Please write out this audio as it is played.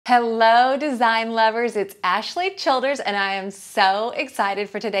Hello design lovers, it's Ashley Childers and I am so excited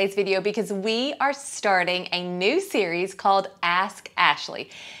for today's video because we are starting a new series called Ask Ashley.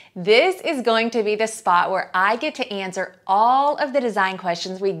 This is going to be the spot where I get to answer all of the design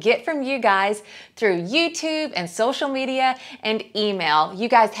questions we get from you guys through YouTube and social media and email. You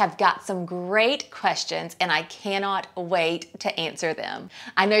guys have got some great questions and I cannot wait to answer them.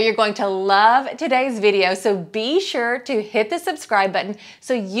 I know you're going to love today's video, so be sure to hit the subscribe button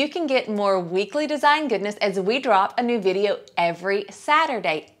so you can get more weekly design goodness as we drop a new video every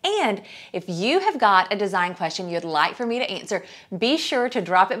Saturday. And if you have got a design question you'd like for me to answer, be sure to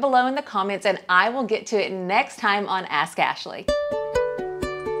drop it below in the comments and I will get to it next time on Ask Ashley.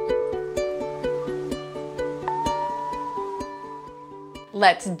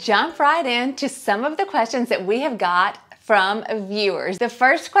 Let's jump right into some of the questions that we have got from viewers. The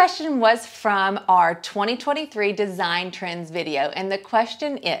first question was from our 2023 design trends video, and the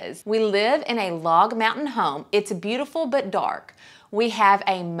question is, we live in a log mountain home. It's beautiful but dark. We have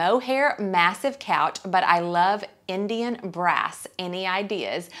a mohair massive couch, but I love Indian brass. Any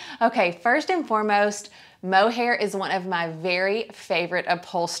ideas? Okay, first and foremost, mohair is one of my very favorite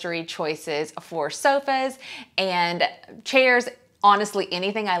upholstery choices for sofas and chairs. Honestly,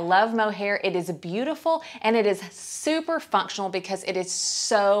 anything. I love mohair. It is beautiful and it is super functional because it is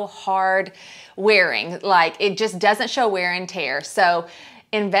so hard wearing. Like, it just doesn't show wear and tear. So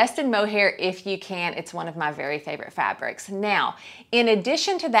invest in mohair if you can. It's one of my very favorite fabrics. Now, in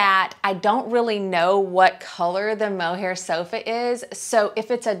addition to that, I don't really know what color the mohair sofa is. So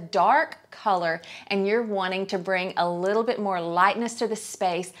if it's a dark color and you're wanting to bring a little bit more lightness to the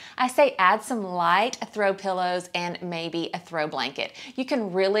space, I say add some light throw pillows and maybe a throw blanket. You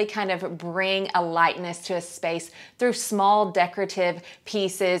can really kind of bring a lightness to a space through small decorative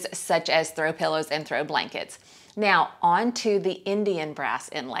pieces such as throw pillows and throw blankets. Now, on to the Indian brass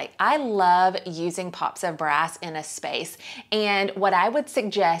inlay. I love using pops of brass in a space, and what I would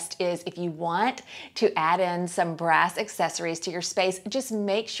suggest is if you want to add in some brass accessories to your space, just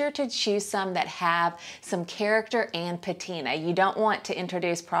make sure to choose some that have some character and patina. You don't want to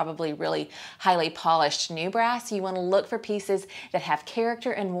introduce probably really highly polished new brass. You want to look for pieces that have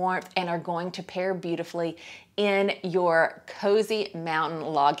character and warmth and are going to pair beautifully in your cozy mountain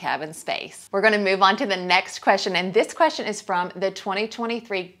log cabin space. We're going to move on to the next question, and this question is from the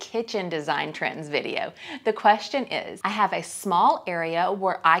 2023 kitchen design trends video. The question is, I have a small area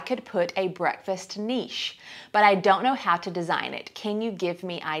where I could put a breakfast niche, but I don't know how to design it. Can you give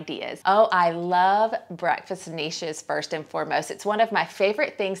me ideas? Oh, I love breakfast niches first and foremost. It's one of my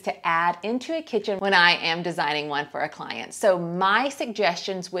favorite things to add into a kitchen when I am designing one for a client. So my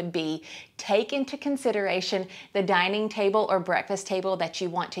suggestions would be take into consideration the dining table or breakfast table that you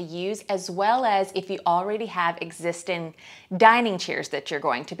want to use, as well as if you already have existing dining chairs that you're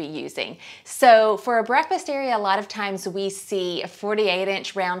going to be using. So for a breakfast area, a lot of times we see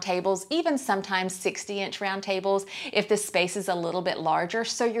 48-inch round tables, even sometimes 60-inch round tables if the space is a little bit larger.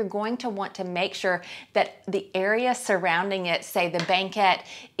 So you're going to want to make sure that the area surrounding it, say the banquette,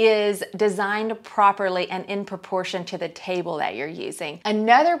 is designed properly and in proportion to the table that you're using.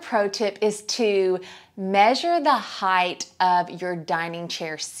 Another pro tip is to measure the height of your dining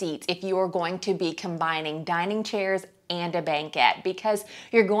chair seats if you are going to be combining dining chairs and a banquette, because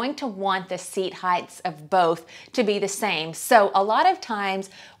you're going to want the seat heights of both to be the same. So a lot of times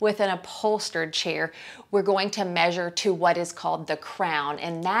with an upholstered chair, we're going to measure to what is called the crown,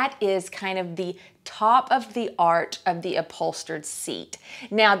 and that is kind of the top of the arch of the upholstered seat.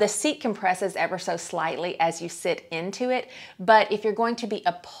 Now, the seat compresses ever so slightly as you sit into it, but if you're going to be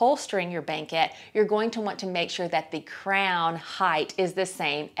upholstering your banquette, you're going to want to make sure that the crown height is the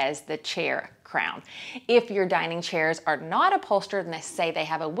same as the chair crown. If your dining chairs are not upholstered and they say they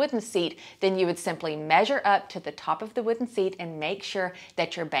have a wooden seat, then you would simply measure up to the top of the wooden seat and make sure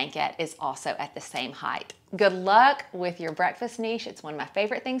that your banquette is also at the same height. Good luck with your breakfast niche. It's one of my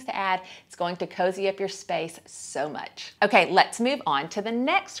favorite things to add. It's going to cozy up your space so much. Okay, let's move on to the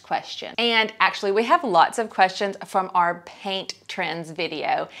next question. And actually, we have lots of questions from our paint trends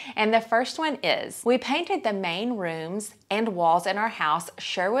video. And the first one is, we painted the main rooms and walls in our house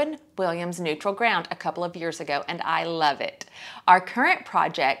Sherwin-Williams neutral ground a couple of years ago, and I love it. Our current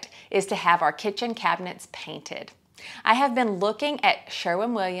project is to have our kitchen cabinets painted. I have been looking at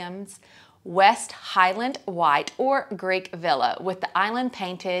Sherwin-Williams, West Highland White or Greek Villa with the island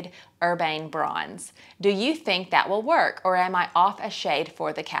painted Urbane Bronze. Do you think that will work, or am I off a shade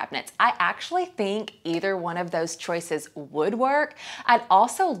for the cabinets? I actually think either one of those choices would work. I'd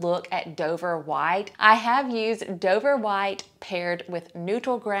also look at Dover White. I have used Dover White paired with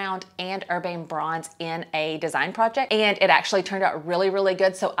neutral ground and Urbane Bronze in a design project, and it actually turned out really, really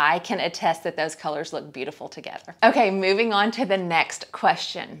good, so I can attest that those colors look beautiful together. Okay, moving on to the next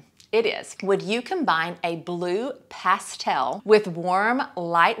question. It is, would you combine a blue pastel with warm,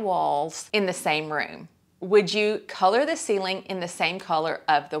 light walls in the same room? Would you color the ceiling in the same color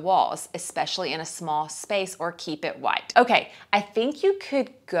of the walls, especially in a small space, or keep it white? Okay, I think you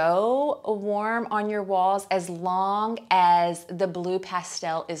could go warm on your walls as long as the blue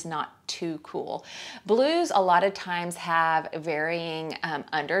pastel is not too cool. Blues a lot of times have varying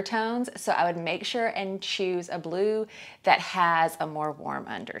undertones, so I would make sure and choose a blue that has a more warm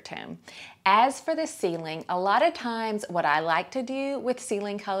undertone. As for the ceiling, a lot of times what I like to do with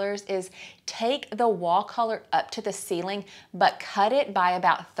ceiling colors is take the wall color up to the ceiling, but cut it by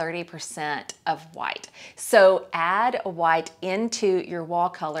about 30% of white. So add white into your wall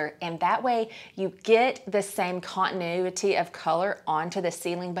color, and that way you get the same continuity of color onto the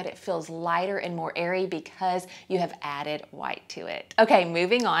ceiling, but it feels lighter and more airy because you have added white to it. Okay,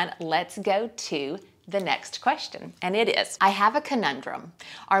 moving on, let's go to the next question, and it is, I have a conundrum.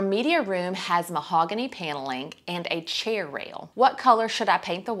 Our media room has mahogany paneling and a chair rail. What color should I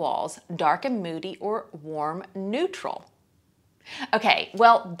paint the walls? Dark and moody or warm neutral? Okay,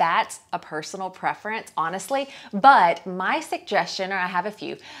 well, that's a personal preference, honestly, but my suggestion, or I have a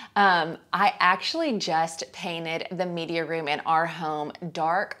few, I actually just painted the media room in our home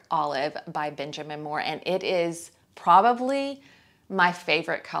dark olive by Benjamin Moore, and it is probably my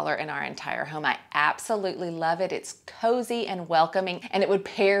favorite color in our entire home. I absolutely love it. It's cozy and welcoming, and it would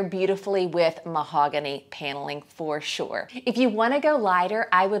pair beautifully with mahogany paneling for sure. If you want to go lighter,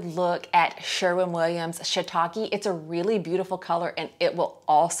 I would look at Sherwin-Williams Shiitake. It's a really beautiful color, and it will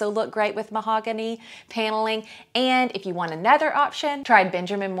also look great with mahogany paneling. And if you want another option, try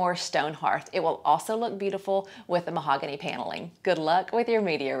Benjamin Moore Stonehearth. It will also look beautiful with the mahogany paneling. Good luck with your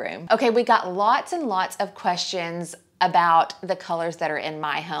media room. Okay, we got lots and lots of questions about the colors that are in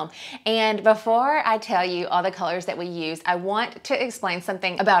my home. And before I tell you all the colors that we use, I want to explain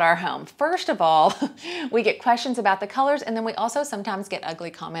something about our home. First of all, we get questions about the colors, and then we also sometimes get ugly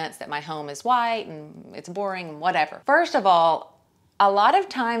comments that my home is white and it's boring and whatever. First of all, a lot of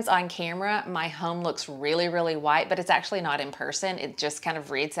times on camera, my home looks really, really white, but it's actually not in person. It just kind of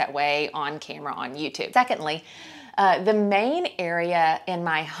reads that way on camera on YouTube. Secondly, the main area in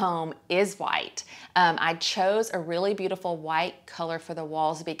my home is white. I chose a really beautiful white color for the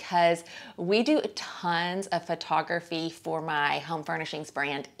walls because we do tons of photography for my home furnishings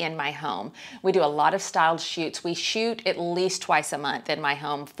brand in my home. We do a lot of styled shoots. We shoot at least twice a month in my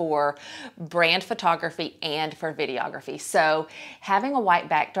home for brand photography and for videography. So having a white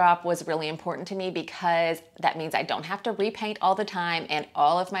backdrop was really important to me because that means I don't have to repaint all the time, and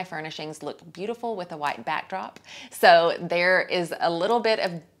all of my furnishings look beautiful with a white backdrop. So there is a little bit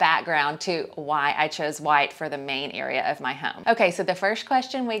of background to why I chose white for the main area of my home. Okay, so the first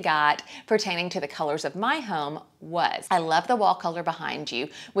question we got pertaining to the colors of my home was, I love the wall color behind you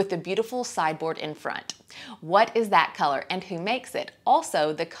with the beautiful sideboard in front. What is that color and who makes it?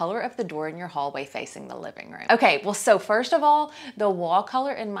 Also, the color of the door in your hallway facing the living room. Okay, well, so first of all, the wall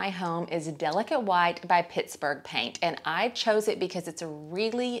color in my home is Delicate White by Pittsburgh Paint, and I chose it because it's a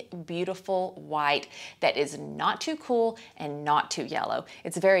really beautiful white that is not too cool and not too yellow.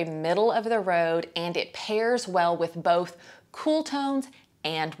 It's very middle of the road, and it pairs well with both cool tones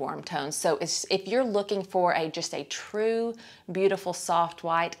and warm tones. So if you're looking for just a true, beautiful, soft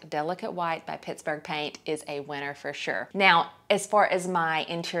white, Delicate White by Pittsburgh Paint is a winner for sure. Now, as far as my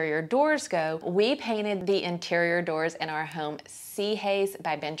interior doors go, we painted the interior doors in our home Sea Haze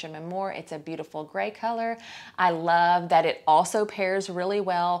by Benjamin Moore. It's a beautiful gray color. I love that it also pairs really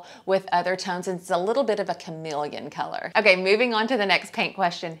well with other tones, and it's a little bit of a chameleon color. Okay, moving on to the next paint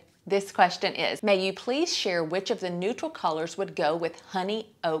question. This question is, may you please share which of the neutral colors would go with honey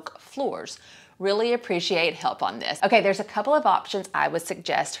oak floors? Really appreciate help on this. Okay, there's a couple of options I would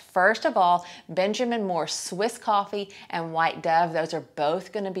suggest. First of all, Benjamin Moore Swiss Coffee and White Dove. Those are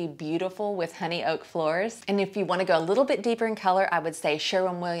both gonna be beautiful with honey oak floors. And if you wanna go a little bit deeper in color, I would say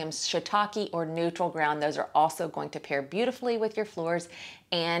Sherwin-Williams Shiitake or Neutral Ground. Those are also going to pair beautifully with your floors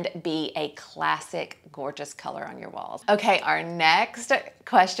and be a classic, gorgeous color on your walls. Okay, our next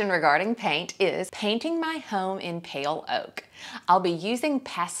question regarding paint is, painting my home in pale oak. I'll be using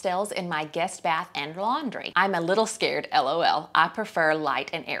pastels in my guest bath and laundry. I'm a little scared, LOL. I prefer light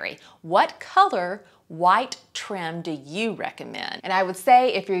and airy. What color white trim do you recommend? And I would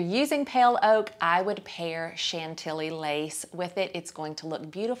say if you're using pale oak, I would pair Chantilly lace with it. It's going to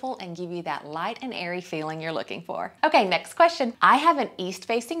look beautiful and give you that light and airy feeling you're looking for. Okay, next question. I have an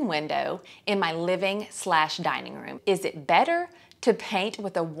east-facing window in my living/dining room. Is it better to paint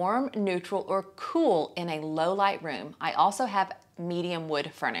with a warm neutral or cool in a low light room? I also have medium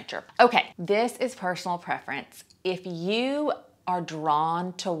wood furniture. Okay, this is personal preference. If you are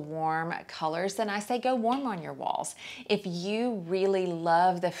drawn to warm colors, then I say go warm on your walls. If you really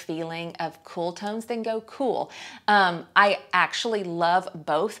love the feeling of cool tones, then go cool. I actually love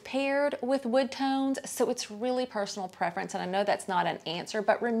both paired with wood tones, so it's really personal preference, and I know that's not an answer,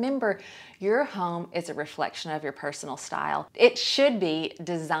 but remember, your home is a reflection of your personal style. It should be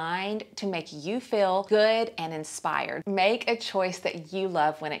designed to make you feel good and inspired. Make a choice that you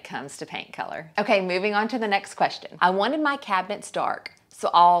love when it comes to paint color. Okay, moving on to the next question. I wanted my cabinets dark,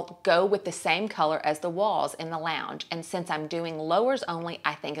 so I'll go with the same color as the walls in the lounge. And since I'm doing lowers only,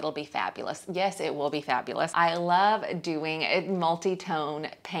 I think it'll be fabulous. Yes, it will be fabulous. I love doing multi-tone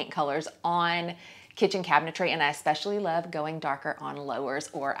paint colors on kitchen cabinetry, and I especially love going darker on lowers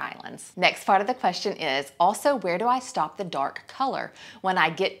or islands. Next part of the question is also, where do I stop the dark color when I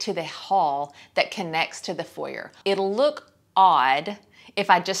get to the hall that connects to the foyer? It'll look odd if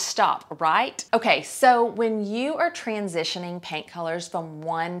I just stop, right? Okay, so when you are transitioning paint colors from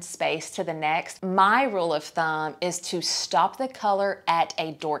one space to the next, my rule of thumb is to stop the color at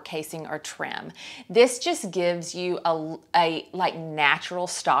a door casing or trim. This just gives you a like natural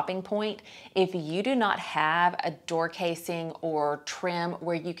stopping point. If you do not have a door casing or trim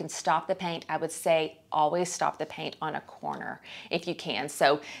where you can stop the paint, I would say always stop the paint on a corner if you can.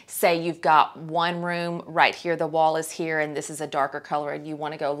 So say you've got one room right here, the wall is here, and this is a darker color, and you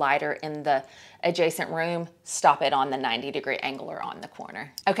want to go lighter in the adjacent room, stop it on the 90-degree angle or on the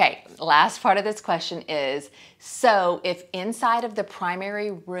corner. Okay, last part of this question is, so if inside of the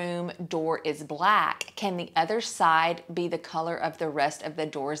primary room door is black, can the other side be the color of the rest of the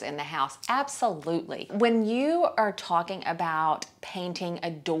doors in the house? Absolutely. When you are talking about painting a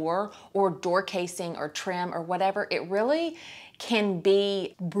door or door casing or trim or whatever, it really can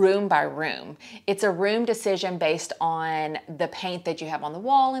be room by room. It's a room decision based on the paint that you have on the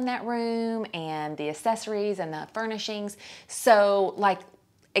wall in that room and the accessories and the furnishings. So like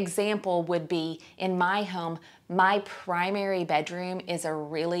example would be in my home, my primary bedroom is a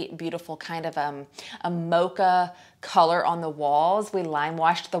really beautiful kind of a mocha color on the walls. We lime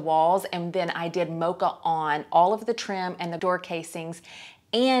washed the walls, and then I did mocha on all of the trim and the door casings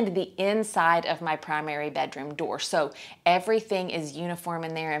and the inside of my primary bedroom door. So everything is uniform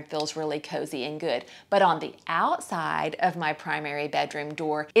in there and feels really cozy and good. But on the outside of my primary bedroom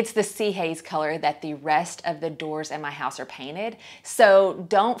door, it's the sea haze color that the rest of the doors in my house are painted. So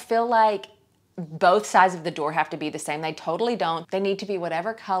don't feel like both sides of the door have to be the same. They totally don't. They need to be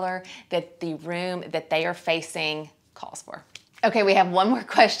whatever color that the room that they are facing calls for. Okay, we have one more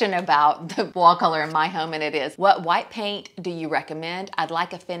question about the wall color in my home, and it is, what white paint do you recommend? I'd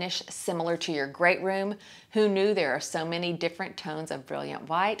like a finish similar to your great room. Who knew there are so many different tones of brilliant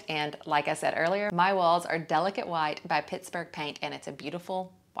white? And like I said earlier, my walls are Delicate White by Pittsburgh Paint, and it's a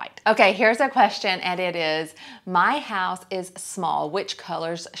beautiful white. Okay, here's a question, and it is, my house is small. Which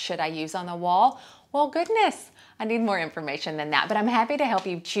colors should I use on the wall? Well, goodness, I need more information than that, but I'm happy to help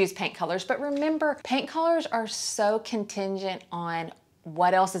you choose paint colors. But remember, paint colors are so contingent on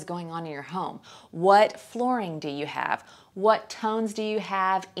what else is going on in your home. What flooring do you have? What tones do you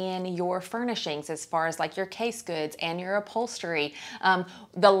have in your furnishings as far as like your case goods and your upholstery?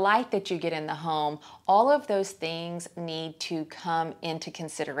 The light that you get in the home, all of those things need to come into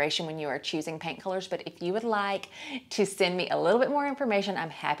consideration when you are choosing paint colors. But if you would like to send me a little bit more information, I'm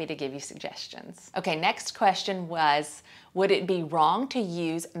happy to give you suggestions. Okay, next question was, would it be wrong to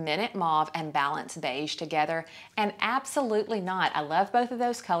use Minute Mauve and Balance Beige together? And absolutely not. I love both of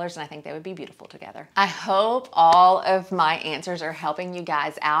those colors, and I think they would be beautiful together. I hope all of my answers are helping you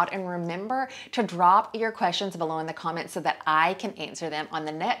guys out, and remember to drop your questions below in the comments so that I can answer them on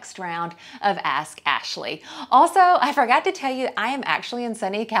the next round of Ask Ashley. Also, I forgot to tell you, I am actually in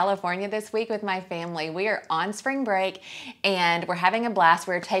sunny California this week with my family. We are on spring break, and we're having a blast.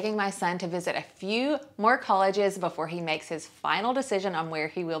 We're taking my son to visit a few more colleges before he makes his final decision on where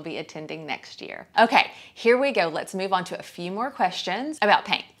he will be attending next year. Okay, here we go. Let's move on to a few more questions about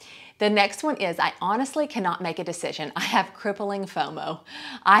paint. The next one is, I honestly cannot make a decision. I have crippling FOMO.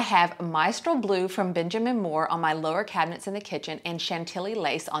 I have Mistral Blue from Benjamin Moore on my lower cabinets in the kitchen and Chantilly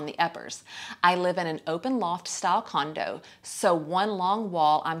lace on the uppers. I live in an open loft style condo, so one long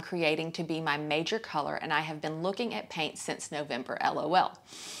wall I'm creating to be my major color, and I have been looking at paint since November, LOL.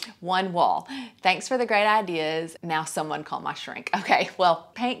 One wall. Thanks for the great ideas. Now someone call my shrink. Okay,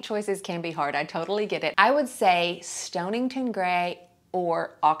 well, paint choices can be hard. I totally get it. I would say Stonington Gray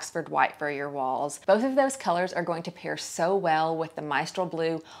or Oxford White for your walls. Both of those colors are going to pair so well with the Mistral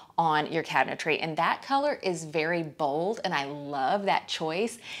Blue on your cabinetry, and that color is very bold, and I love that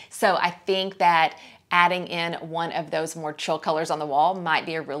choice. So I think that adding in one of those more chill colors on the wall might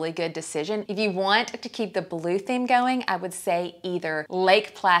be a really good decision. If you want to keep the blue theme going, I would say either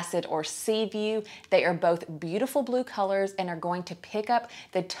Lake Placid or Sea View. They are both beautiful blue colors and are going to pick up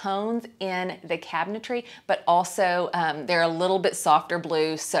the tones in the cabinetry, but also they're a little bit softer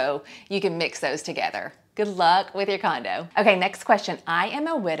blue, so you can mix those together. Good luck with your condo. Okay, next question. I am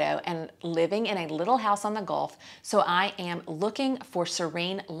a widow and living in a little house on the Gulf, so I am looking for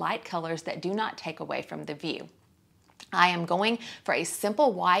serene light colors that do not take away from the view. I am going for a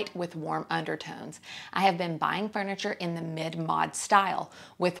simple white with warm undertones. I have been buying furniture in the mid-mod style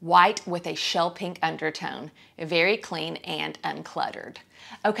with white with a shell pink undertone, very clean and uncluttered.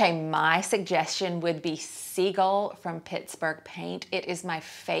 Okay, my suggestion would be Seagull from Pittsburgh Paint. It is my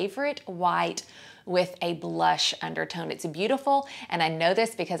favorite white with a blush undertone. It's beautiful, and I know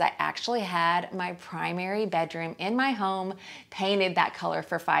this because I actually had my primary bedroom in my home painted that color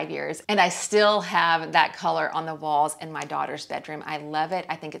for 5 years, and I still have that color on the walls in my daughter's bedroom. I love it.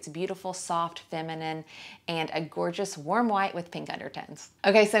 I think it's beautiful, soft, feminine, and a gorgeous warm white with pink undertones.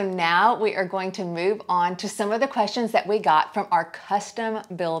 Okay, so now we are going to move on to some of the questions that we got from our custom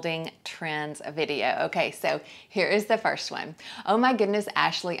building trends video. Okay, so here is the first one. Oh my goodness,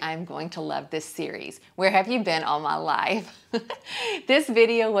 Ashley, I'm going to love this series. Where have you been all my life? This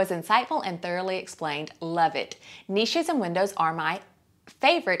video was insightful and thoroughly explained. Love it. Niches and windows are my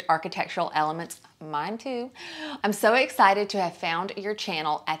favorite architectural elements. Mine too. I'm so excited to have found your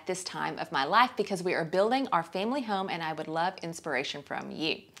channel at this time of my life because we are building our family home and I would love inspiration from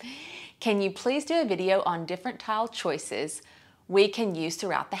you. Can you please do a video on different tile choices we can use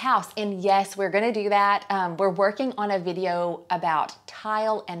throughout the house? And yes, we're gonna do that. We're working on a video about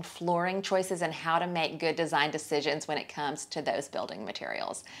tile and flooring choices and how to make good design decisions when it comes to those building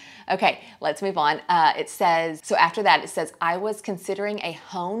materials. Okay, let's move on. It says, so after that it says, I was considering a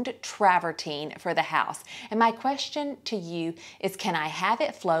honed travertine for the house. And my question to you is, can I have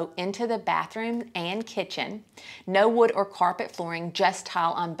it flow into the bathroom and kitchen? No wood or carpet flooring, just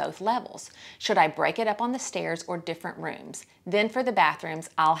tile on both levels. Should I break it up on the stairs or different rooms? Then for the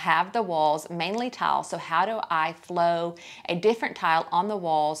bathrooms, I'll have the walls mainly tile, so how do I flow a different tile on the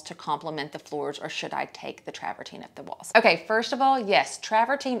walls to complement the floors, or should I take the travertine up the walls? Okay, first of all, yes,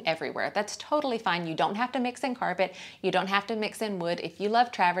 travertine everywhere. That's totally fine. You don't have to mix in carpet. You don't have to mix in wood. If you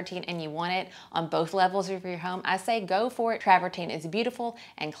love travertine and you want it on both levels of your home, I say go for it. Travertine is beautiful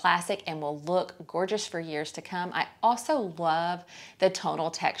and classic and will look gorgeous for years to come. I also love the tonal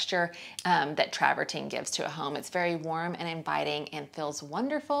texture that travertine gives to a home. It's very warm and inviting and feels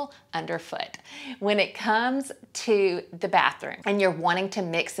wonderful underfoot. When it comes to the bathroom and you're wanting to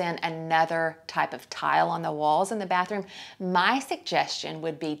mix in another type of tile on the walls in the bathroom, my suggestion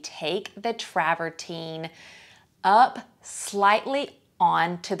would be take the travertine up slightly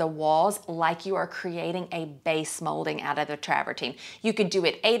onto the walls like you are creating a base molding out of the travertine. You could do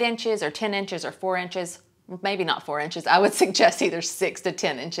it 8 inches or 10 inches or 4 inches. Maybe not 4 inches. I would suggest either 6 to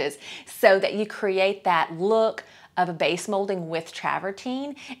 10 inches so that you create that look of a base molding with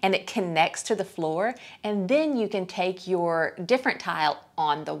travertine and it connects to the floor, and then you can take your different tile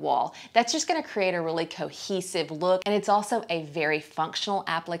on the wall. That's just going to create a really cohesive look, and it's also a very functional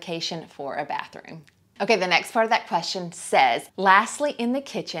application for a bathroom. Okay, the next part of that question says, lastly, in the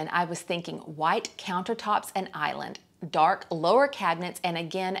kitchen, I was thinking white countertops and island, dark lower cabinets, and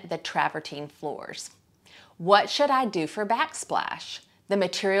again, the travertine floors. What should I do for backsplash? The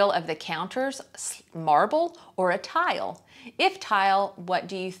material of the counters, marble or a tile? If tile, what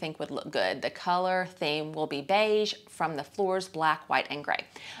do you think would look good? The color theme will be beige, from the floors, black, white, and gray.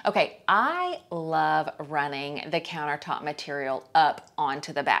 Okay, I love running the countertop material up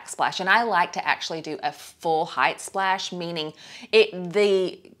onto the backsplash, and I like to actually do a full height splash, meaning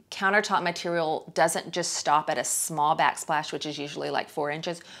the countertop material doesn't just stop at a small backsplash, which is usually like 4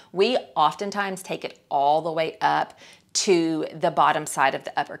 inches. We oftentimes take it all the way up to the bottom side of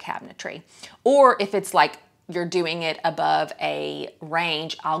the upper cabinetry. Or if it's like you're doing it above a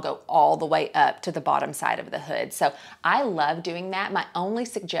range, I'll go all the way up to the bottom side of the hood. So I love doing that. My only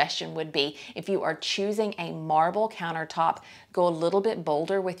suggestion would be if you are choosing a marble countertop, go a little bit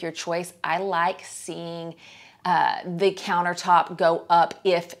bolder with your choice. I like seeing the countertop go up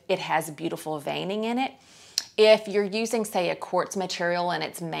if it has beautiful veining in it. If you're using, say, a quartz material and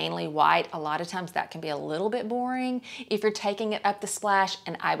it's mainly white, a lot of times that can be a little bit boring if you're taking it up the splash,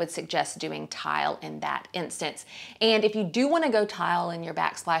 and I would suggest doing tile in that instance. And if you do want to go tile in your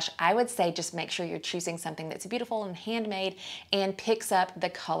backsplash, I would say just make sure you're choosing something that's beautiful and handmade and picks up the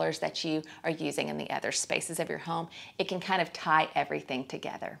colors that you are using in the other spaces of your home. It can kind of tie everything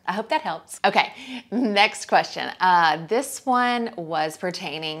together. I hope that helps. Okay, next question. This one was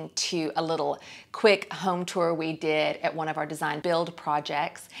pertaining to a little quick home tour we did at one of our design build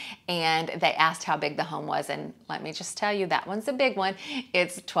projects, and they asked how big the home was, and let me just tell you, that one's a big one.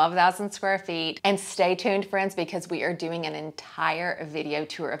 It's 12,000 square feet, and stay tuned, friends, because we are doing an entire video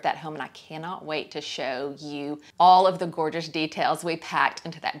tour of that home, and I cannot wait to show you all of the gorgeous details we packed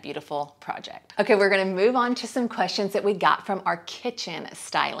into that beautiful project. Okay, we're gonna move on to some questions that we got from our kitchen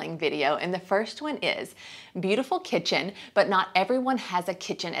styling video, and the first one is, beautiful kitchen, but not everyone has a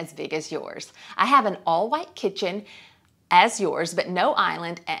kitchen as big as yours. I have an all-white kitchen as yours, but no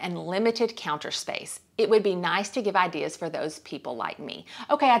island and limited counter space. It would be nice to give ideas for those people like me.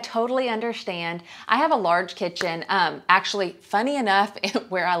 Okay, I totally understand. I have a large kitchen. Actually, funny enough,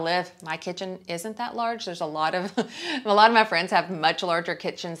 where I live, my kitchen isn't that large. There's a lot of my friends have much larger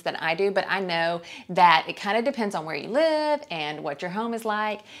kitchens than I do, but I know that it kind of depends on where you live and what your home is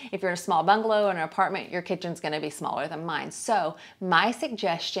like. If you're in a small bungalow or an apartment, your kitchen's gonna be smaller than mine. So my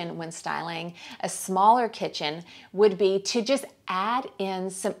suggestion when styling a smaller kitchen would be to just add in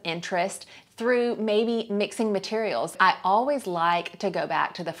some interest through maybe mixing materials. I always like to go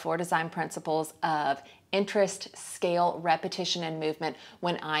back to the 4 design principles of interest, scale, repetition, and movement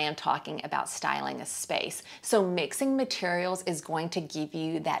when I am talking about styling a space. So mixing materials is going to give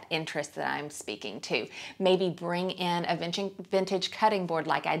you that interest that I'm speaking to. Maybe bring in a vintage cutting board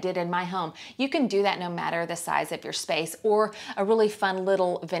like I did in my home. You can do that no matter the size of your space, or a really fun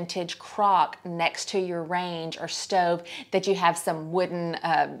little vintage crock next to your range or stove that you have some wooden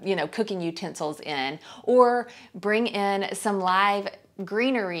cooking utensils in, or bring in some live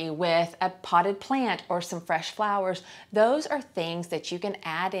greenery with a potted plant or some fresh flowers. Those are things that you can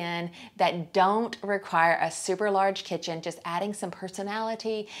add in that don't require a super large kitchen, just adding some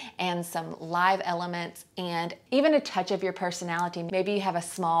personality and some live elements and even a touch of your personality. Maybe you have a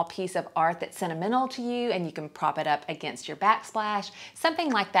small piece of art that's sentimental to you and you can prop it up against your backsplash,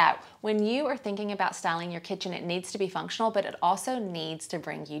 something like that. When you are thinking about styling your kitchen, it needs to be functional, but it also needs to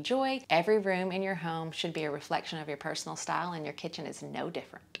bring you joy. Every room in your home should be a reflection of your personal style, and your kitchen is no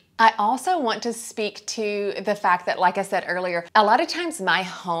different. I also want to speak to the fact that, like I said earlier, a lot of times my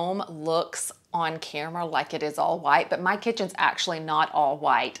home looks on camera like it is all white, but my kitchen's actually not all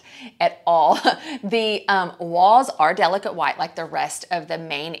white at all. The walls are delicate white like the rest of the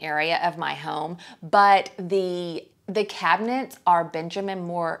main area of my home, but the cabinets are Benjamin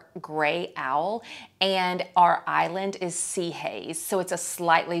Moore Gray Owl, and our island is Sea Haze, so it's a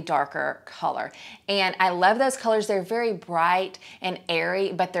slightly darker color. And I love those colors. They're very bright and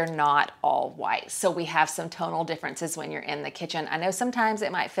airy, but they're not all white. So we have some tonal differences when you're in the kitchen. I know sometimes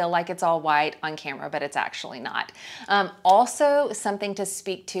it might feel like it's all white on camera, but it's actually not. Also, something to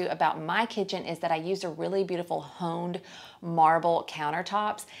speak to about my kitchen is that I used a really beautiful honed marble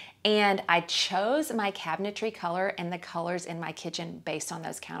countertops, and I chose my cabinetry color and the colors in my kitchen based on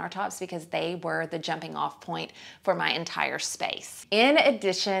those countertops because they were the jumping off point for my entire space. In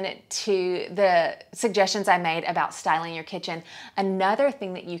addition to the suggestions I made about styling your kitchen, another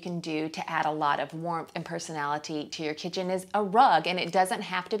thing that you can do to add a lot of warmth and personality to your kitchen is a rug, and it doesn't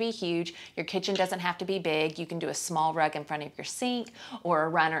have to be huge. Your kitchen doesn't have to be big. You can do a small rug in front of your sink or a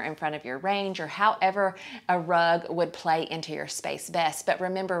runner in front of your range, or however a rug would play into your space best. But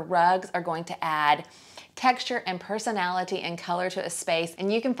remember, rugs are going to add texture and personality and color to a space,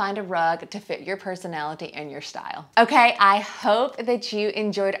 and you can find a rug to fit your personality and your style. Okay, I hope that you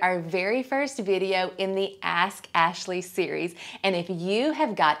enjoyed our very first video in the Ask Ashley series, and if you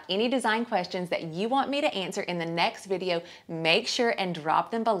have got any design questions that you want me to answer in the next video, make sure and drop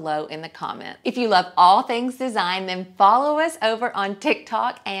them below in the comments. If you love all things design, then follow us over on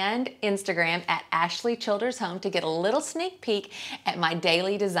TikTok and Instagram at Ashley Childers Home to get a little sneak peek at my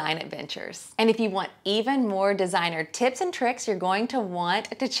daily design adventures. And if you want even even more designer tips and tricks, you're going to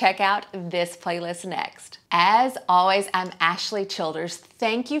want to check out this playlist next. As always, I'm Ashley Childers.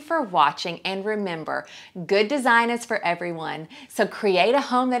 Thank you for watching, and remember, good design is for everyone. So create a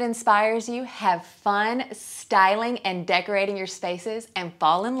home that inspires you, have fun styling and decorating your spaces, and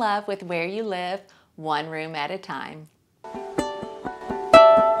fall in love with where you live, one room at a time.